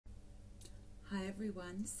Hi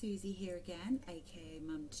everyone, Susie here again, aka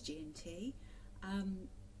Mum to G&T. I'm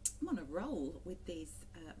on a roll with these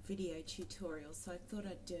video tutorials, so I thought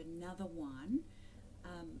I'd do another one.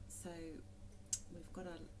 So we've got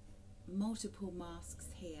multiple masks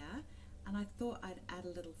here, and I thought I'd add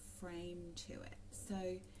a little frame to it.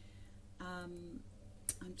 So I'm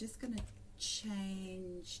just going to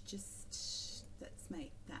change, let's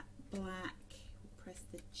make that black, press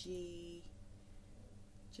the G.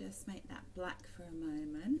 Just make that black for a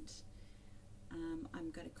moment.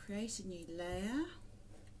 I'm going to create a new layer.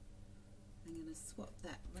 I'm going to swap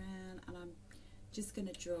that round, and I'm just going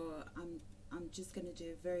to draw. I'm just going to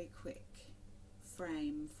do a very quick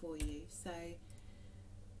frame for you. So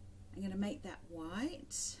I'm going to make that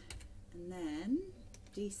white, and then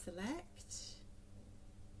deselect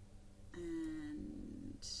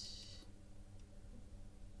and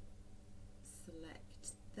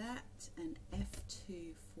select that, and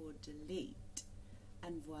F2 for delete,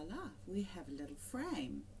 and voila, we have a little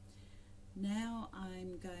frame. Now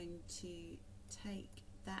I'm going to take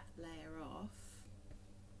that layer off,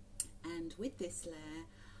 and with this layer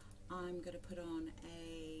I'm going to put on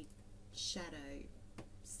a shadow.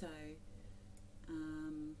 So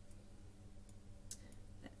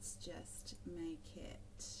let's just make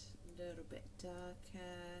it a little bit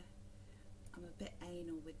darker. I'm a bit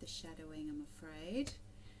anal with the shadowing, I'm afraid.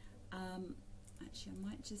 Actually, I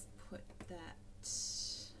might just put that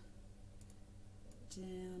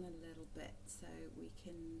down a little bit so we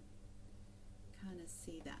can kind of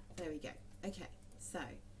see that. There we go. Okay, so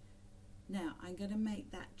now I'm going to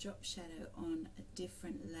make that drop shadow on a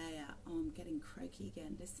different layer. Oh, I'm getting croaky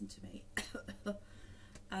again, listen to me.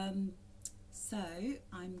 So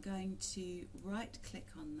I'm going to right click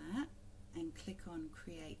on that and click on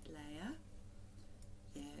create layer.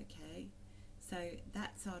 Yeah, okay. So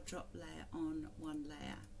that's our drop layer on one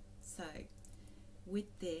layer. So with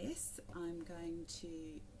this, I'm going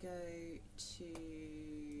to go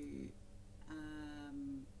to,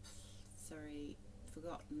 sorry,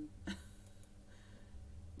 forgotten,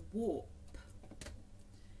 warp.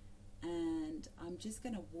 And I'm just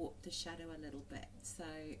going to warp the shadow a little bit. So,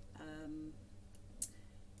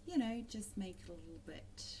 you know, just make it a little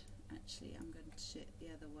bit, actually I'm going to do it the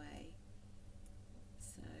other way.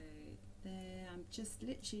 So there, I'm just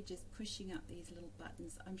literally just pushing up these little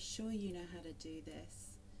buttons. I'm sure you know how to do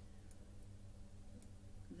this.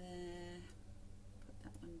 There, put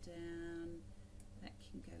that one down. That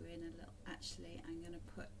can go in a little. Actually, I'm going to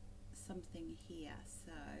put something here.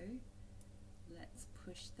 So let's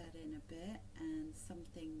push that in a bit, and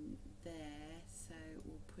something there. So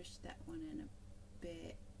we'll push that one in a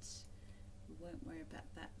bit. We won't worry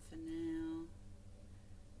about that for now.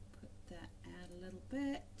 Put that out a little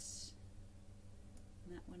bit.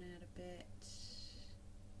 That one out a bit.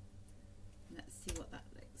 Let's see what that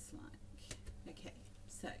looks like. Okay,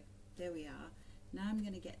 so there we are. Now I'm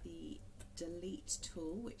going to get the delete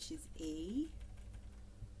tool, which is E.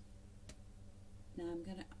 Now I'm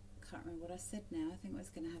going to, can't remember what I said now. I think I was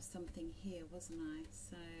going to have something here, wasn't I?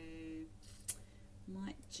 So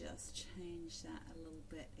might just change that a little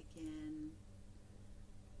bit again.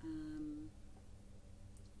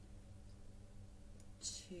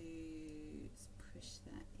 To push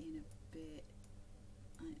that in a bit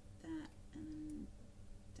like that, and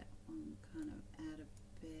that one kind of out a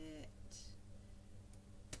bit.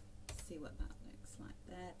 See what that looks like.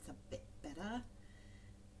 That's a bit better.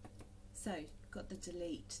 So got the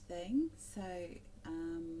delete thing, so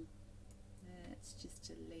let's just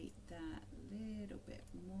delete that a little bit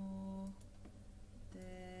more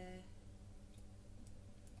there,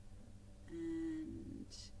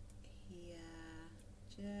 and here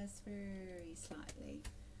just very slightly.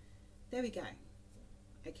 There we go.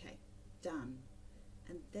 Okay, done.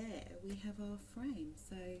 And there we have our frame.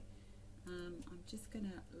 So I'm just going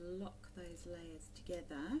to lock those layers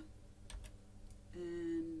together,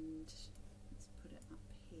 and let's put it up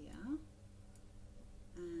here,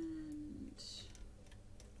 and it's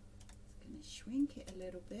going to shrink it a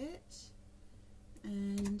little bit,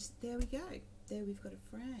 and there we go. There we've got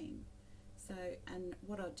a frame. So, and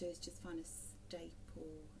what I'll do is just find a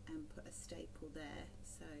staple and put a staple there.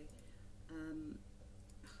 So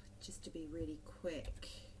just to be really quick,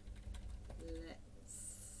 let's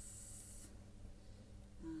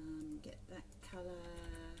get that colour,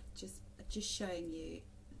 just showing you,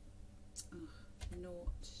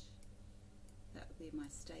 naught, that would be my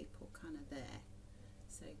staple kind of there,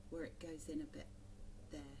 so where it goes in a bit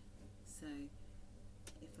there. So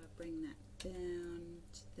if I bring that down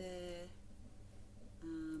to there,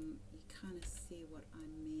 you kind of see what I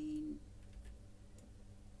mean.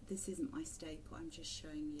 This isn't my staple, I'm just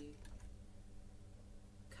showing you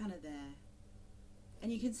kind of there.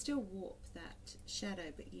 And you can still warp that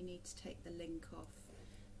shadow, but you need to take the link off.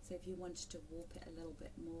 So if you wanted to warp it a little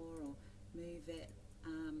bit more or move it,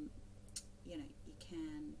 you know, you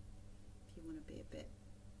can. If you want to be a bit,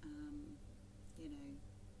 you know,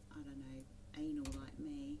 I don't know, anal like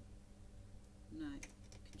me. No,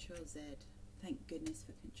 Control Z. Thank goodness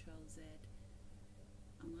for Control Z.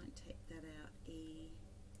 I might take that out, E.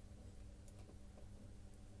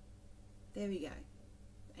 There we go.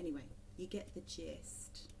 Anyway, you get the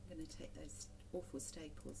gist. I'm going to take those awful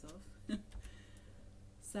staples off.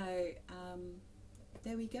 So,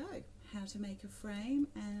 there we go. How to make a frame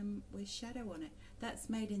with shadow on it. That's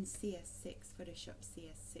made in CS6, Photoshop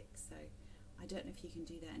CS6. So, I don't know if you can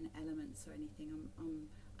do that in Elements or anything.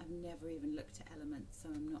 I've never even looked at Elements, so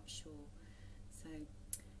I'm not sure. So,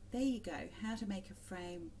 there you go. How to make a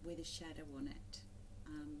frame with a shadow on it.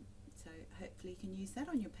 So, hopefully you can use that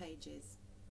on your pages.